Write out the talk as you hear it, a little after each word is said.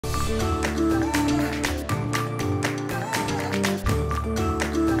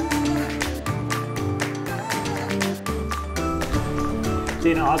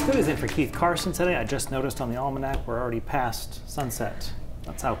Dana Osgood is in for Keith Carson today. I just noticed on the almanac we're already past sunset.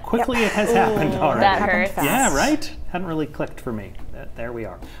 That's how quickly it has happened already. That hurts. Yeah, right? Hadn't really clicked for me. There we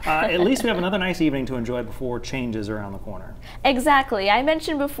are. At least we have another nice evening to enjoy before changes around the corner. Exactly. I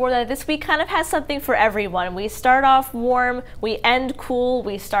mentioned before that this week kind of has something for everyone. We start off warm, we end cool,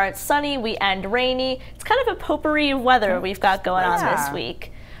 we start sunny, we end rainy. It's kind of a potpourri of weather we've got going on this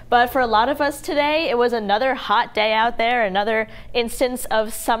week. But for a lot of us today, it was another hot day out there, another instance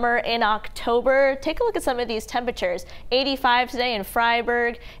of summer in October. Take a look at some of these temperatures. 85 today in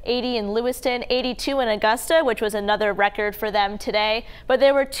Freiburg, 80 in Lewiston, 82 in Augusta, which was another record for them today. But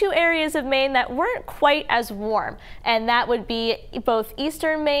there were two areas of Maine that weren't quite as warm, and that would be both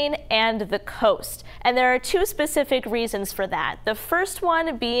eastern Maine and the coast. And there are two specific reasons for that. The first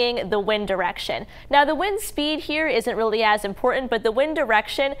one being the wind direction. Now, the wind speed here isn't really as important, but the wind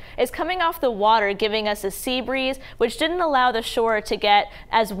direction is coming off the water, giving us a sea breeze, which didn't allow the shore to get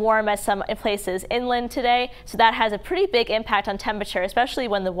as warm as some places inland today. So that has a pretty big impact on temperature, especially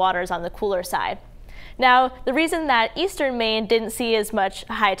when the water is on the cooler side. Now, the reason that eastern Maine didn't see as much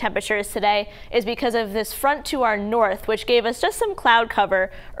high temperatures today is because of this front to our north, which gave us just some cloud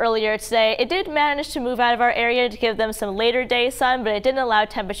cover earlier today. It did manage to move out of our area to give them some later day sun, but it didn't allow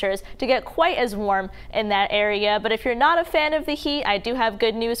temperatures to get quite as warm in that area. But if you're not a fan of the heat, I do have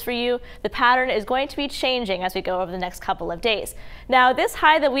good news for you. The pattern is going to be changing as we go over the next couple of days. Now, this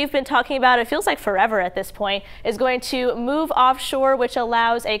high that we've been talking about, it feels like forever at this point, is going to move offshore, which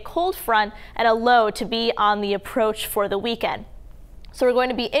allows a cold front and a low to be on the approach for the weekend. So we're going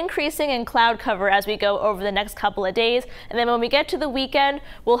to be increasing in cloud cover as we go over the next couple of days. And then when we get to the weekend,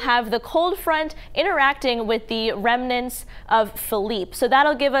 we'll have the cold front interacting with the remnants of Philippe. So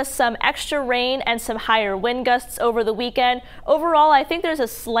that'll give us some extra rain and some higher wind gusts over the weekend. Overall, I think there's a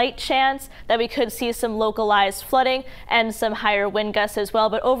slight chance that we could see some localized flooding and some higher wind gusts as well.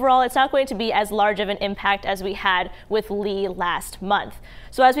 But overall, it's not going to be as large of an impact as we had with Lee last month.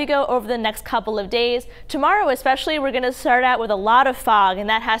 So as we go over the next couple of days, tomorrow especially, we're going to start out with a lot of fog, and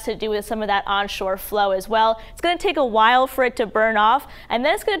that has to do with some of that onshore flow as well. It's going to take a while for it to burn off, and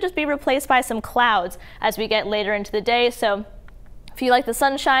then it's going to just be replaced by some clouds as we get later into the day. So if you like the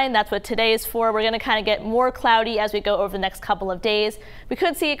sunshine, that's what today is for. We're going to kind of get more cloudy as we go over the next couple of days. We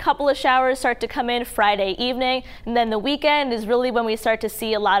could see a couple of showers start to come in Friday evening, and then the weekend is really when we start to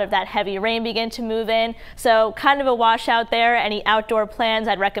see a lot of that heavy rain begin to move in. So kind of a washout there. Any outdoor plans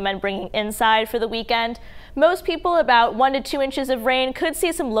I'd recommend bringing inside for the weekend. Most people, about 1 to 2 inches of rain, could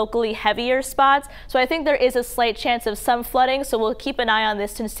see some locally heavier spots. So I think there is a slight chance of some flooding. So we'll keep an eye on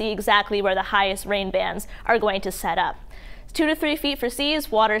this to see exactly where the highest rain bands are going to set up. 2 to 3 feet for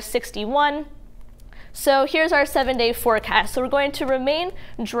seas, water 61. So here's our 7-day forecast. So we're going to remain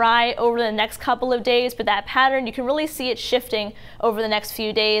dry over the next couple of days, but that pattern, you can really see it shifting over the next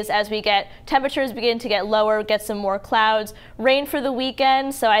few days as we get temperatures begin to get lower, get some more clouds, rain for the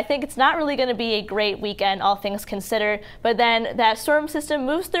weekend. So I think it's not really going to be a great weekend, all things considered, but then that storm system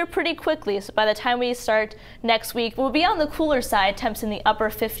moves through pretty quickly. So by the time we start next week, we'll be on the cooler side, temps in the upper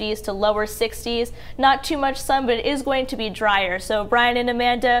 50s to lower 60s. Not too much sun, but it is going to be drier. So Brian and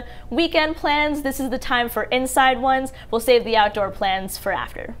Amanda, weekend plans, this is the time for inside ones. We'll save the outdoor plans for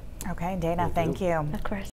after. Okay, Dana, thank you. Of course.